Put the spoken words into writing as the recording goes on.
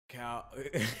Cow.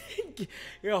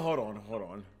 Yeah, hold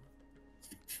on.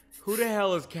 Who the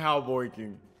hell is Cowboi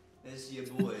King? That's your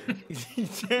boy.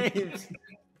 James.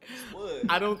 What?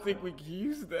 I don't think we can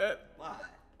use that. Why?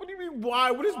 What do you mean,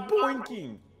 why? What is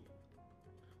boinking?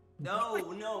 No,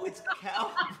 it's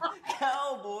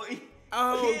Cowboy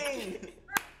Oh, King.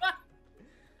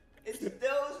 It's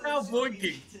those Cowboi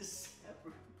King.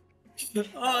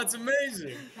 Oh, it's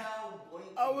amazing.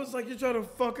 I was like, you're trying to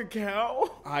fuck a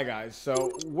cow? Hi, guys.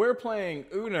 So we're playing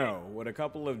Uno with a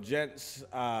couple of gents.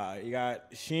 You got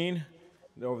Sheen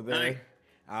over there.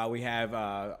 We have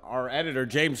our editor,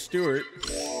 James Stewart.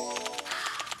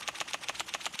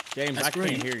 James, I can't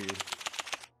hear you.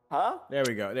 Huh? There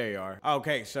we go. There you are.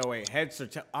 Okay, so wait, heads or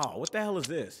tails? Oh, what the hell is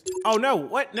this? Oh, no.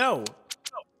 What? No.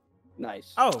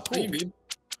 Nice. Oh, cool.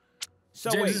 So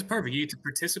James, wait. this is perfect. You get to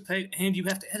participate and you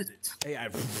have to edit it. Yeah,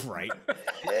 right.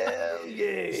 Hell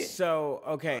yeah. So,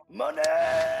 okay. Money.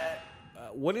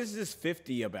 What is this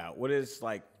 50 about? What is,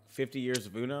 like, 50 years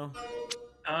of Uno?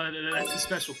 That's a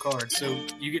special card, so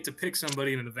you get to pick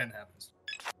somebody and an event happens.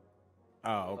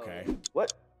 Oh, okay.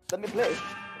 What? Let me play.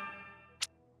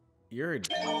 You're a...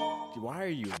 Why are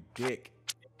you a dick?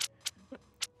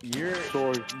 You're...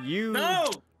 Sorry. You... No!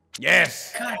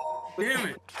 Yes! God damn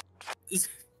it.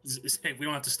 Hey, we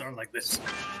don't have to start like this.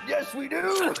 Yes, we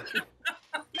do.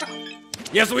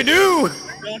 Yes, we do!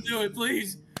 Don't do it,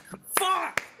 please.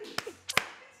 Fuck!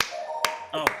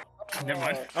 Oh, never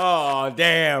mind. Oh,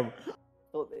 damn.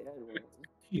 Oh, they had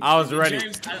one. I was ready.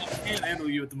 James, I can't handle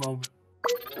you at the moment.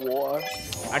 War.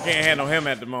 I can't handle him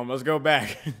at the moment. Let's go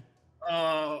back.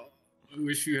 I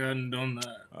wish you hadn't done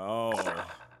that. Oh.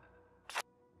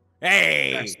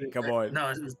 Hey! Actually, Come on.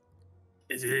 No,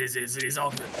 it's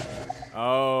all good.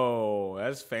 Oh,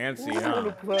 that's fancy, I want huh?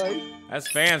 to play.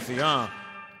 That's fancy, huh?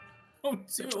 Oh,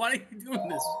 dude, why are you doing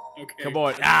this? Okay. Come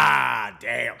on. Ah,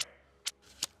 damn.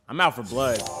 I'm out for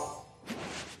blood.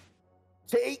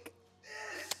 Take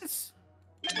this.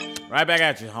 Right back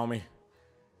at you, homie.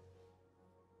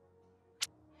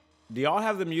 Do y'all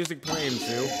have the music playing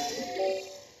too?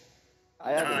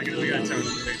 I have We gotta turn it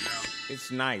right now. It's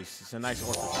nice. It's a nice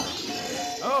orchestra.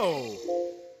 Oh.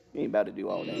 We ain't about to do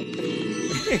all that.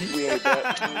 We ain't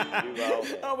about to do all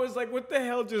that. I was like, what the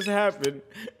hell just happened?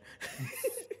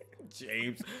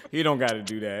 James, he don't gotta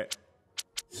do that.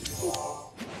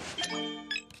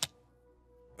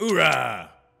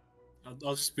 Hoorah!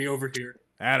 I'll just be over here.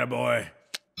 Attaboy.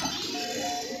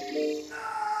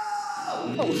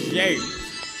 James,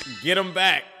 get him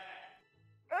back.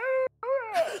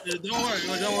 Don't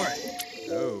worry.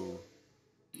 Oh.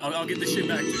 I'll get this shit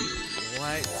back to you.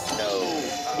 What? No.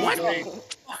 What?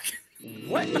 Fuck.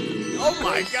 What? Oh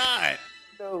my God.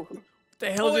 No. What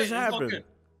the hell Oh, wait, just it's all happened? good.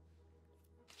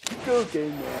 Go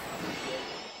game, man.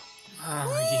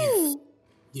 Oh,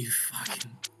 you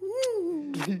fucking.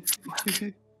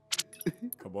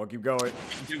 Come on, keep going.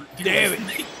 Get Damn away it. from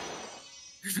me.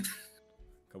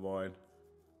 Come on.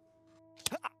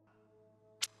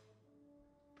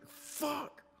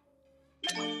 Fuck.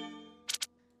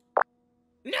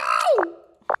 No!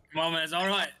 Come on, man. It's all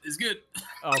right. It's good.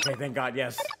 Okay, thank God,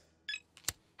 yes.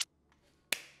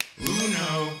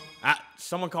 Uno.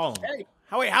 Someone call him. Hey.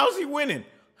 Wait, how's he winning?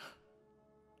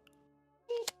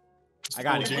 I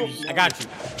got it. I got you.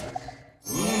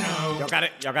 Uno.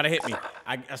 Y'all gotta hit me.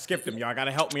 I skipped him. Y'all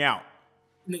gotta help me out.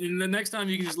 The next time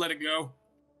you can just let it go.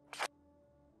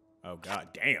 Oh God,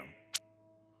 damn.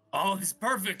 Oh, it's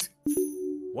perfect.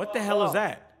 What the hell is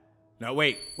that? No,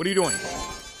 wait. What are you doing?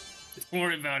 Don't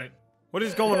worry about it. What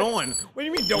is going on? What do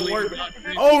you mean, don't Believe worry it or about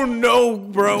not, it? Oh no,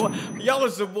 bro. Y'all are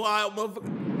some wild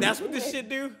motherfuckers. That's what this shit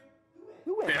do?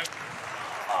 Who went? Yeah.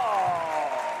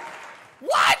 Oh.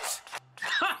 What?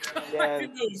 Yeah. I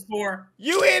those four.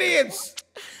 You idiots!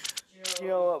 You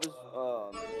know what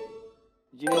was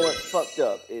you know what fucked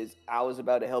up is I was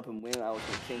about to help him win. I was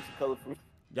gonna change the color for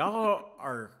Y'all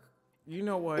are, you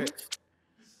know what?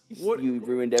 What? you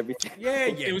ruined everything. Yeah,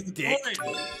 It you was the dick.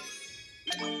 point.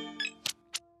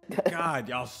 God,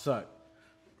 y'all suck.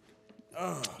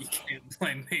 Ugh. You can't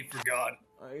blame me for God.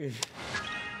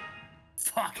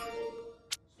 Fuck.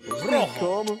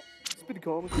 Karma. Spit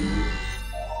karma.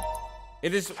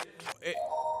 It is.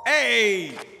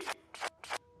 Hey!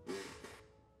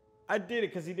 I did it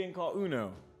because he didn't call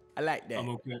Uno. I like that. I'm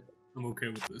okay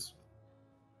with this.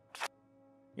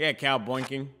 Yeah, cow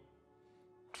boinking.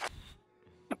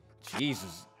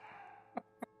 Jesus.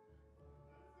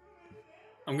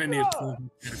 I'm gonna need a pool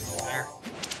there.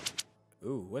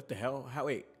 Ooh, what the hell?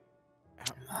 Wait.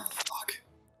 Oh, fuck.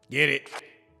 Get it.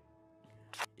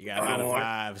 You got a lot of Oh.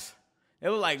 fives. They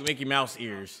look like Mickey Mouse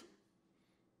ears.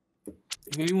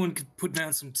 If anyone could put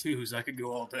down some twos, I could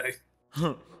go all day.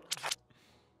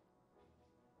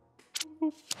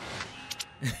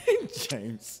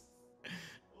 James.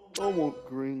 I want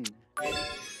green.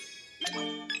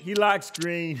 He likes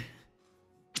green.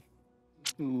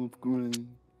 I love green.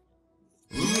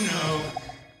 Uno.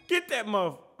 Get that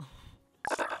muff.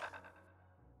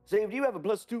 Zave, do you have a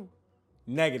 +2?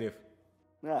 Negative.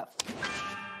 Nah.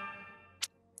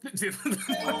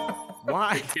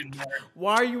 Why?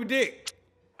 Why are you a dick?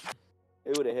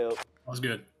 It would have helped. That was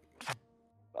good.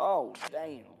 Oh,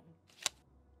 damn.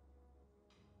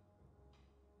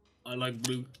 I like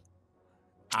blue.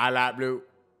 I like blue.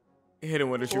 Hit him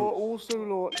with a I shoot. also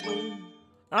like blue.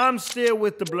 I'm still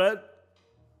with the blood.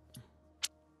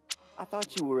 I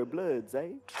thought you were a blood,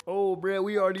 Zave. Oh, bro,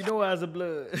 we already know as a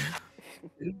blood.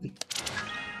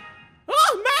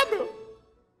 Oh, man.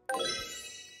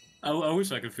 I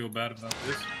wish I could feel bad about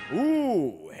this.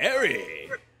 Ooh,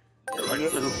 Harry.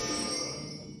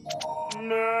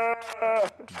 No.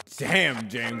 Damn,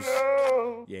 James.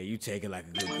 No. Yeah, you take it like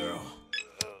a good girl.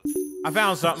 I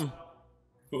found something.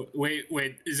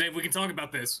 Wait. Zay, we can talk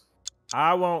about this.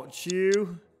 I want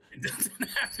you. It doesn't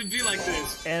have to be like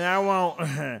this. And I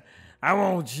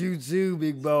want you too,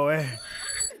 big boy.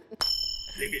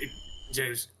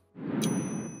 James.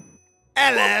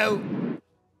 Hello.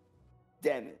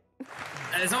 Damn it.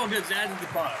 It's all good. Add to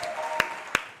the pot.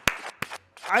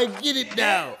 I get it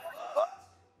now.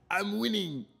 I'm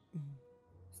winning.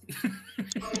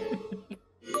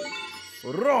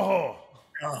 Rojo.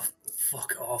 Oh,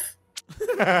 fuck off.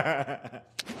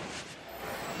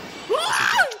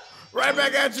 Right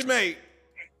back at you, mate.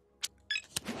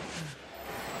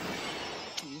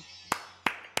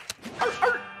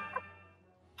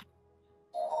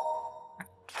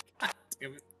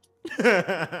 Damn it.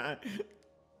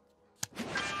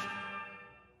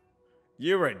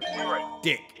 You're a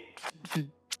dick.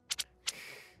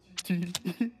 You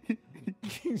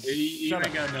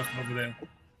ain't got enough over there.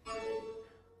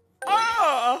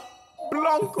 Ah,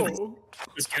 Blanco.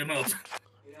 Let's get him up.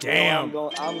 Damn.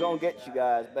 I'm gonna get you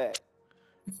guys back.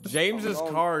 James's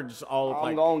cards all look I'm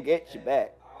like. gonna get you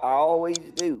back. I always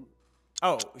do.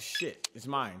 Oh shit, it's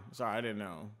mine. Sorry, I didn't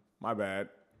know. My bad.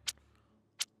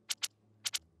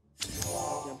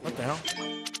 What the hell?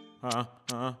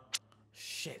 Huh?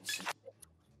 Shit.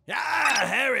 Ah,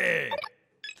 Harry.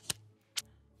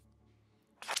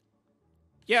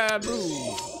 Yeah,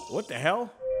 boo. What the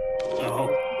hell? Oh.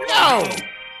 No!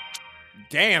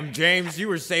 Damn, James, you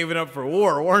were saving up for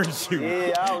war, weren't you?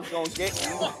 Yeah, I was gonna get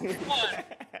you.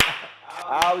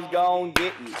 I was gonna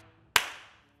get you.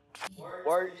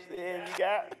 Worse than you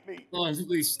got me. Oh,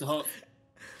 please stop.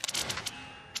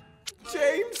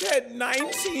 James had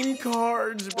 19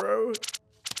 cards, bro.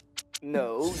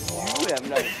 No, you have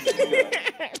not.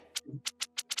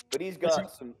 But he's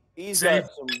got some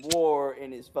war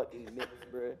in his fucking mix,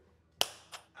 bro.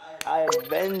 I had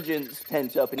vengeance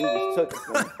pent up, and he just took it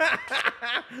from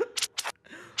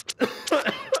me.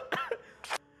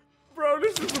 Bro,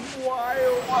 this is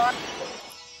wild.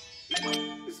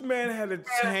 This man had a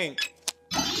tank.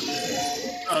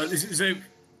 This is a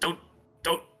don't.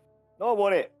 No, I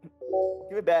want it.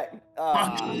 Give it back.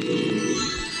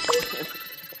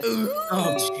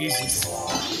 Oh Jesus!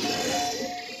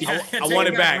 Yeah, I want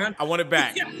it back. Man. I want it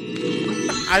back. Yeah.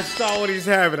 I saw what he's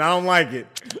having. I don't like it.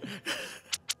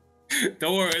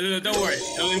 Don't worry.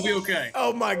 It'll be okay.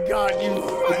 Oh my God,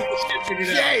 you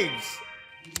James!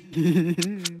 You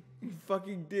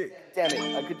fucking dick. Damn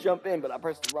it! I could jump in, but I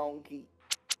pressed the wrong key.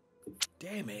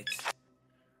 Damn it!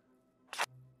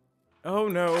 Oh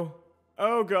no!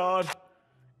 Oh God!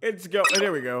 It's go. Oh,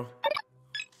 there we go.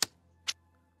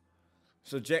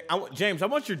 So James, I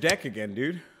want your deck again,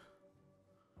 dude.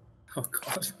 Oh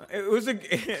God! It was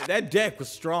that deck was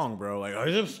strong, bro. Like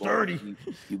it's sturdy.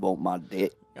 You want my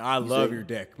deck? I love your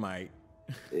deck, mate.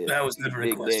 Yeah, that was never a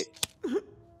request.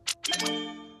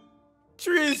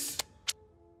 Tris.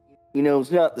 You know,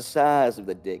 it's not the size of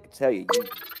the dick. I tell you.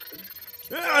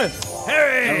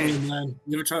 Harry! Man,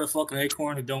 you ever try to fuck an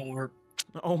acorn? It don't work.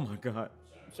 Oh my God.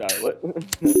 Sorry, what?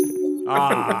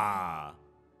 Ah.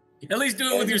 At least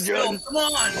do it with yourself. Come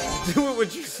on. Do it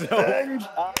with yourself.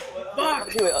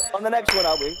 Fuck. Do it. On the next one,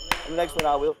 I will. On the next one,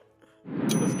 I will.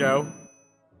 Let's go.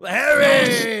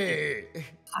 Harry!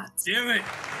 God damn it.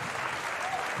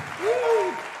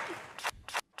 Woo.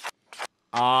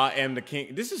 I am the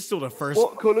king. This is still the first.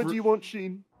 What color do you want,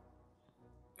 Sheen?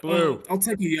 Blue. I'll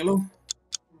take a yellow.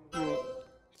 I'll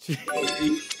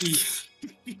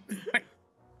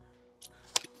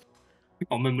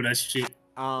remember that shit.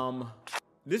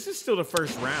 This is still the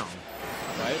first round,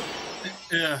 right?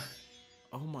 Yeah.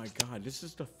 Oh my God, this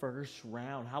is the first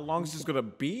round. How long is this gonna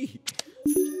be?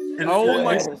 And oh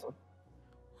my.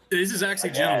 This is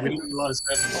actually John. We didn't do a lot of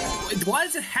sevens. Why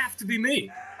does it have to be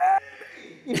me?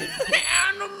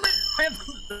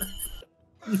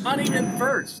 Not even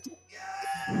first.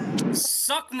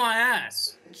 Suck my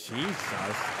ass. Jesus.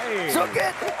 Hey. Suck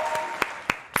it!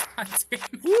 God damn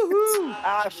it. Woohoo!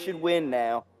 I should win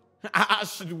now. I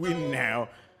should win now.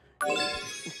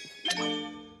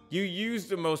 You used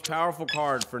the most powerful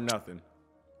card for nothing.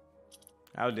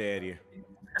 How dare you?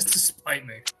 That's to spite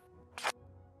me.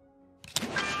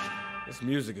 This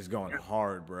music is going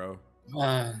hard, bro.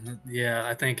 Yeah,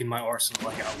 I think in my arsenal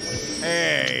I got one.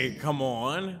 Hey, come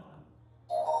on.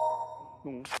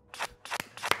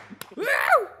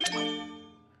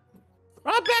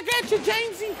 Right back at you,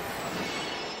 Jamesy.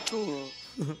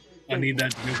 I need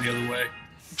that to go the other way.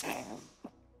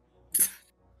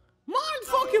 Mind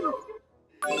fuck him.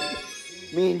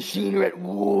 Me and Sheen are at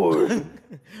war.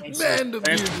 Man, the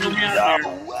Fancy, beer. come out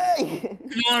here. Way!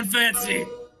 Come on, Fancy.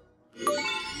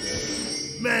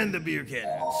 Man, the beer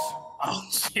cannons. Oh,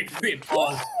 shit. Wait,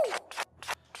 pause.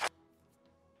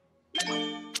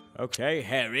 Okay,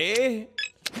 Harry.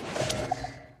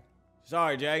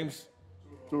 Sorry, James.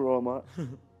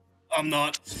 I'm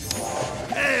not.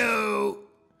 Hey,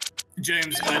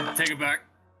 James, I take it back.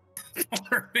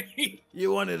 For me.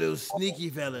 you're one of those sneaky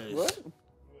fellas. What?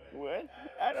 What?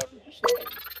 I don't understand.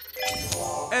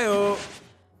 Hey,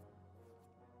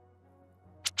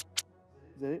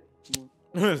 Is that it?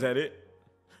 is that it?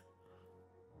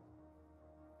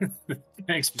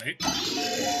 Thanks, mate.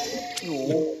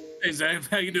 Hey, Zach,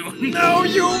 how you doing? No,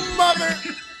 you mother!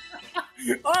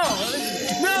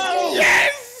 Oh, no!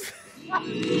 Yes!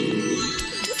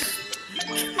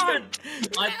 God.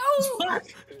 Damn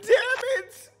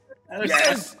it!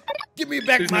 Yes! Give me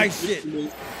back my shit.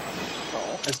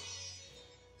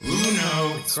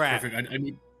 No. Crap. Perfect. I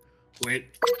need.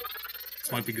 Wait.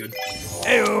 This might be good.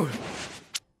 Ew.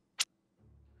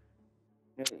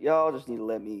 Y'all just need to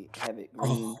let me have it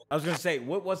green. I was gonna say,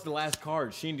 what was the last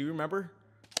card? Sheen, do you remember?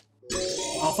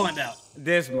 I'll find out.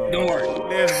 This motherfucker. Don't worry.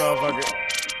 This motherfucker.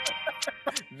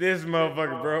 This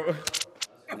motherfucker, bro.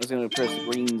 I was gonna press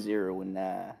green 0 and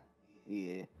yeah.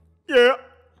 Yeah.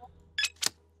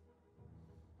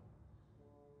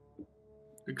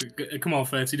 Come on,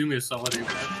 Fancy. Do me a solid here,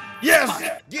 man.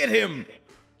 Yes! Get him!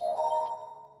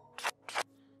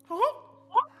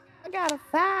 I got a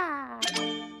 5.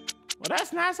 Well,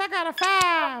 that's nice. I got a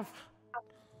 5.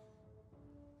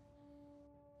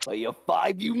 Are you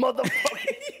 5, you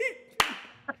motherfucker?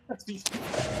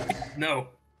 No.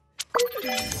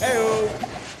 Hey,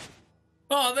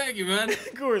 Oh, thank you, man.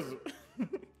 of course.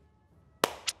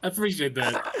 I appreciate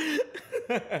that.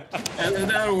 And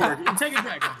that'll work. Take it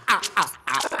back.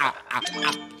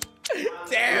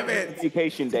 Damn it.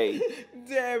 Vacation day.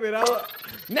 Damn it.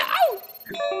 No!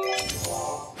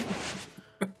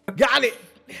 Got it.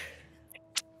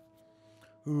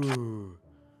 Ooh.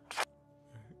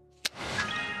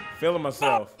 Feeling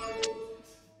myself.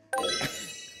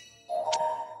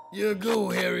 You go,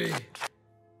 Harry.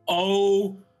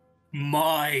 Oh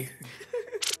my.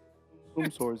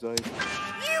 I'm sorry, Zay. You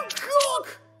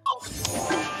cook!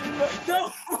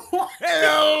 No.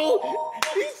 Hello!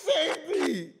 He saved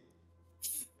me!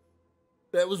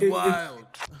 That was wild.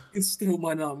 It still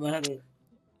might not matter.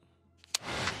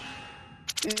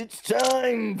 It's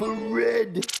time for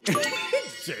red.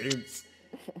 James.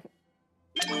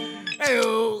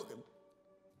 Hey-oh.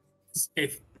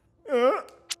 Safe.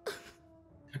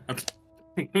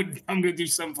 I'm gonna do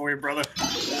something for you, brother.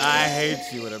 I hate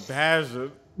you with a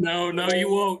passion. No, you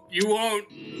won't. You won't.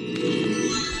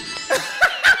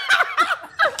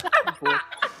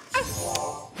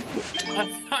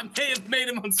 I may have made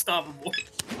him unstoppable.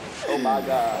 Oh my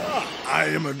god. I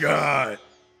am a god.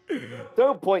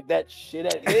 Don't point that shit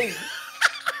at me.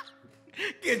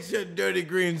 Get your dirty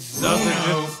green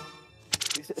sausages.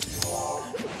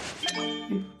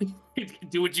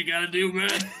 Do what you gotta do, man.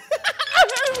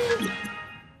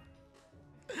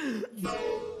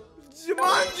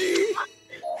 Jumanji!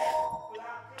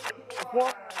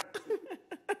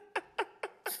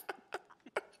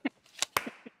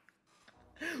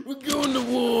 We're going to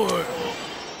war.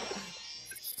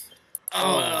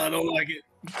 Oh, I don't like it.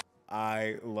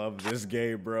 I love this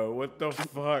game, bro. What the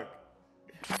fuck?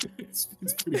 It's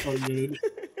pretty fun, man.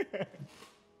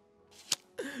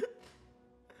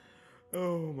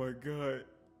 Oh my god.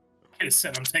 I just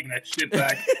said I'm taking that shit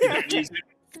back. You can't use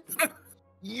it.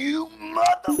 You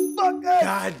motherfucker!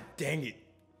 God dang it.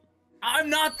 I'm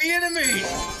not the enemy.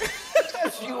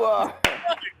 Yes, you are.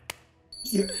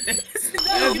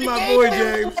 That's my boy,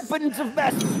 James. Weapons of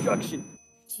mass destruction.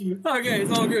 Okay,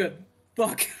 it's all good.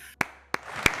 Fuck.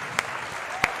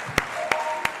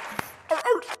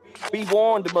 Be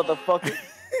warned, motherfucker.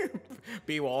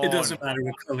 Be warned. It doesn't matter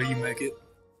what color you make it.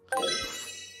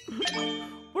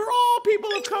 We're all people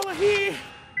of color here.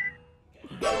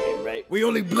 Goddamn right. We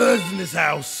only bloods in this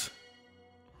house.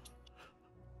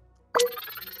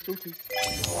 Okay.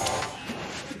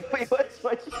 Wait, what?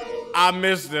 I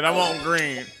missed it. I want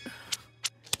green.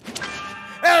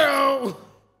 Hello.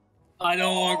 I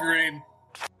don't want green.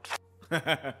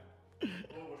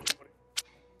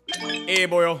 Hey,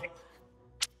 boyo.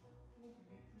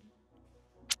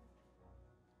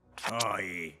 Oh,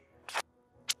 yeah.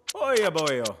 Oh, yeah,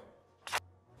 boyo.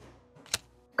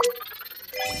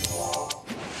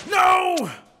 No!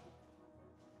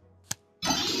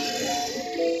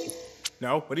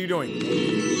 No, what are you doing?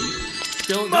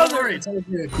 Don't worry. It's all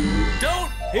good. Don't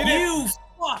Hit it. you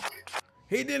fuck.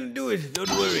 He didn't do it. Don't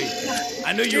worry.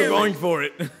 I knew you were going for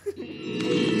it.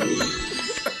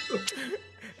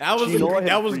 That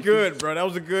was good, bro. That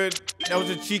was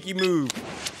a cheeky move.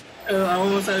 I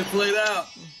almost had it played out.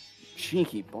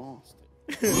 Cheeky bastard.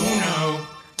 No.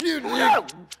 No!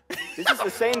 This is the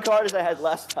same card as I had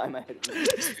last time I had it.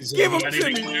 Give him to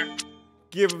me.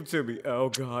 Give him to me. Oh,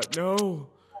 God. No.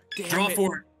 Damn Draw it.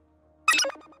 for it.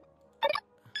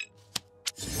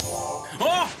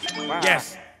 Oh!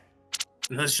 Yes.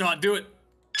 Another shot. Do it.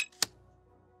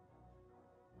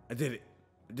 I did it.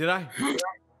 Did I?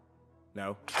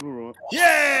 No. Alright.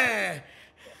 Yeah!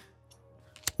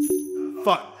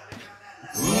 Fuck.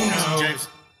 No. James.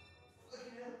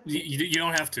 You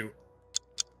don't have to.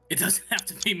 It doesn't have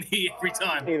to be me every I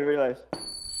time. didn't realize.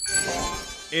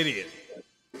 Idiot.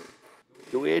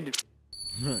 Do it.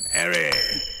 Harry.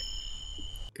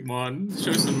 Come on.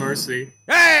 Show some mercy.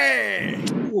 Hey!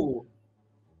 Ooh.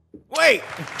 Wait!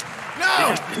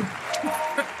 No!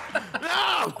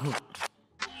 No!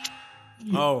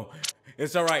 Oh,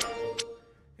 it's all right.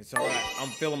 It's all right. I'm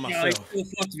feeling Yeah, he myself. still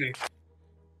fucked me.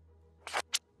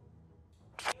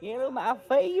 You know my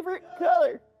favorite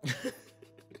color.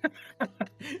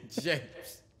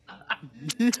 James.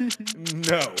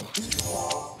 No.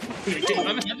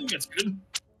 I think that's good.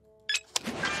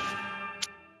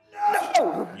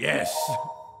 No! Yes.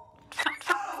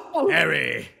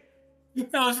 Harry.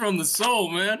 That was from the soul,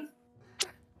 man.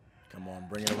 Come on,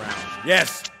 bring it around.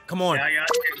 Yes. Come on. Yeah,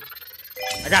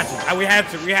 I got you. I got you. We had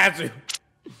to. We had to.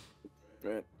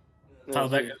 Right. How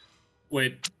that go?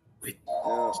 Wait.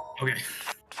 Okay.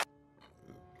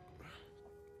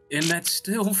 And that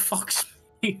still fucks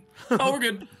me. Oh, we're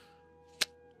good.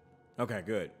 Okay,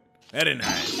 good. That didn't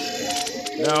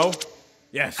happen. No.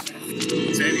 Yes.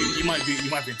 Sandy, you might be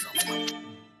in trouble.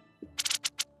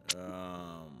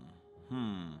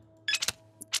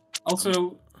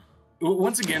 Also,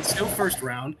 once again, still first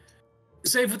round.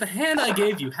 Save with the hand I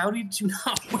gave you, how did you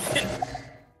not win?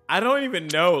 I don't even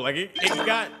know. Like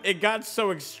it got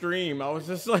so extreme. I was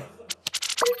just like,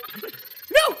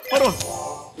 no. Hold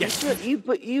on. Yes.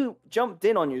 You jumped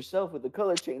in on yourself with the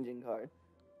color changing card.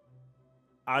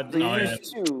 So you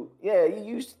used two. Yeah, you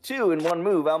used two in one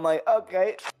move. I'm like,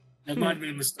 okay. That might have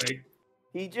been a mistake.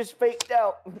 He just faked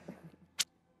out.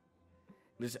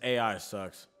 This AI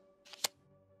sucks.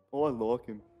 Oh, I like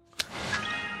him.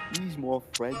 He's my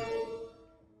friend.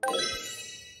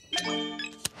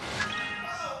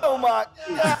 Oh my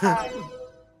god!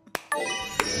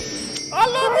 I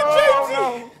love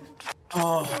you,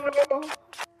 Oh,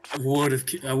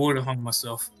 I would have hung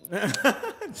myself.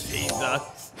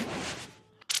 Jesus.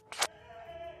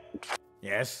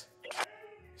 Yes.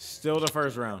 Still the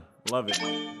first round. Love it.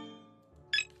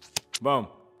 Boom.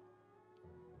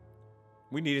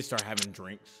 We need to start having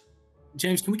drinks.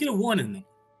 James, can we get a 1 in there?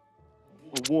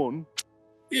 A 1?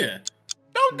 Yeah,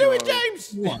 Don't do it,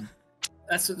 James. 1.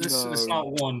 That's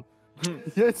not 1.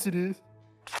 Yes, it is.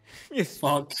 Yes.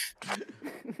 Fuck.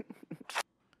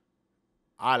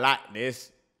 I like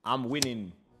this. I'm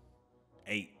winning.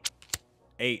 8.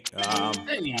 Hey.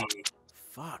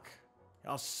 Fuck.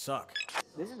 Y'all suck.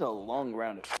 This is a long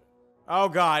round. Oh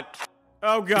God.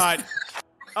 Oh God.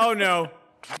 Oh no.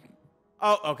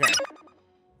 Oh, okay.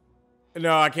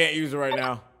 No, I can't use it right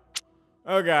now.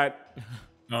 Oh God.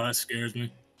 Oh, that scares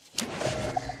me.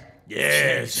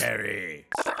 Yes, Harry.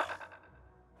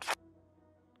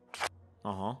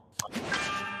 Uh-huh.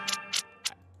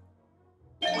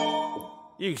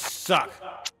 You suck.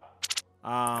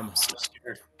 I'm so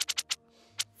scared.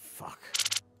 Fuck.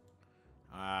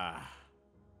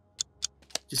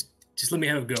 Just let me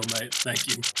have a go, mate. Thank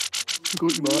you.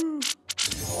 Good, man.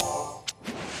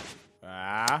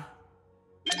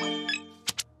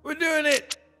 We're doing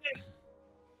it.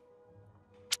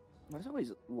 There's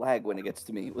always lag when it gets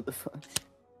to me. What the fuck?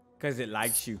 Cause it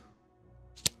likes you.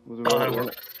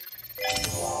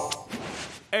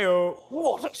 Ayo.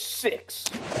 What a 6.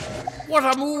 What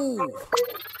a move.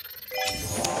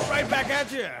 Right back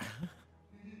at you.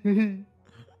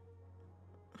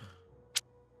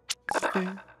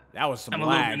 That was some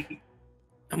lag.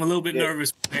 I'm a little bit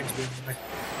nervous. Next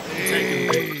Hey,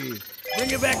 bring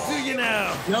it back to you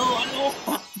now. No, I don't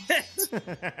want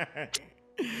it.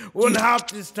 One hop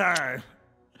this time.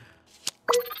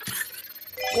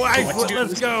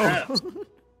 Let's go.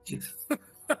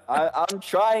 I'm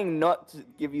trying not to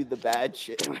give you the bad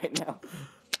shit right now.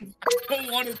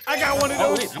 I got one of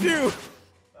those too.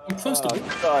 I'm close to it.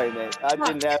 Sorry, mate. I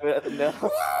didn't have it. No.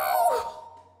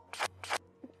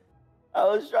 I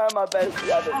was trying my best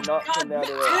to have it not come out of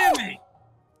there. Damn it!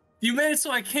 You made it so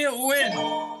I can't win.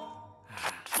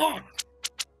 Fuck.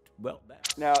 Well,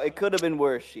 Now, it could have been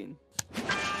worse, Sheen.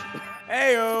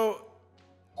 Heyo.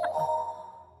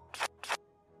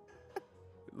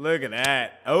 Look at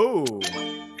that. Oh.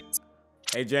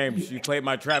 Hey, James, you played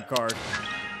my trap card.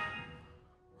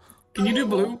 Can you do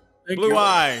blue? Blue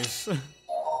eyes.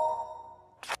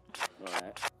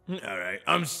 Alright. All right,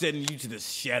 I'm sending you to the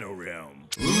Shadow Realm.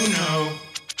 No.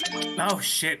 Oh,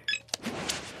 shit.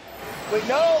 Wait,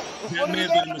 no! That may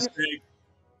have been a mistake.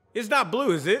 It's not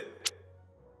blue, is it?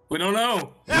 We don't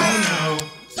know. No.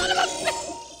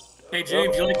 Hey,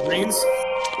 James, you like greens?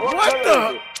 What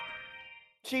the?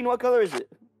 Sheen, what color is it?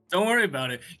 Don't worry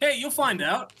about it. Hey, you'll find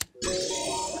out.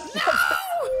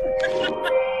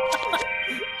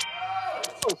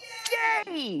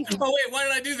 Yay! Oh, wait, why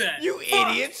did I do that? You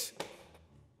idiots!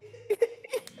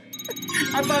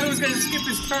 I thought it was going to skip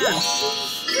his turn.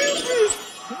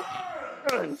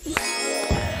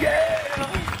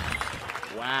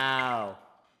 Wow.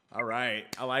 All right,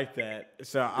 I like that.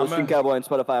 So I'm Stream Cowboi on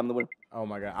Spotify. I'm the winner. Oh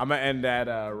my god, I'm gonna end that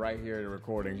right here in the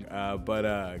recording.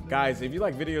 But guys, if you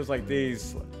like videos like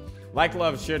these, like,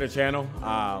 love, share the channel.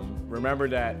 Remember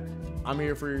that I'm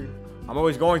here for you. I'm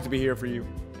always going to be here for you.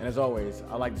 And as always,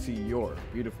 I like to see your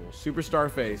beautiful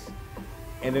superstar face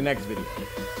in the next video.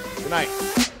 Good night.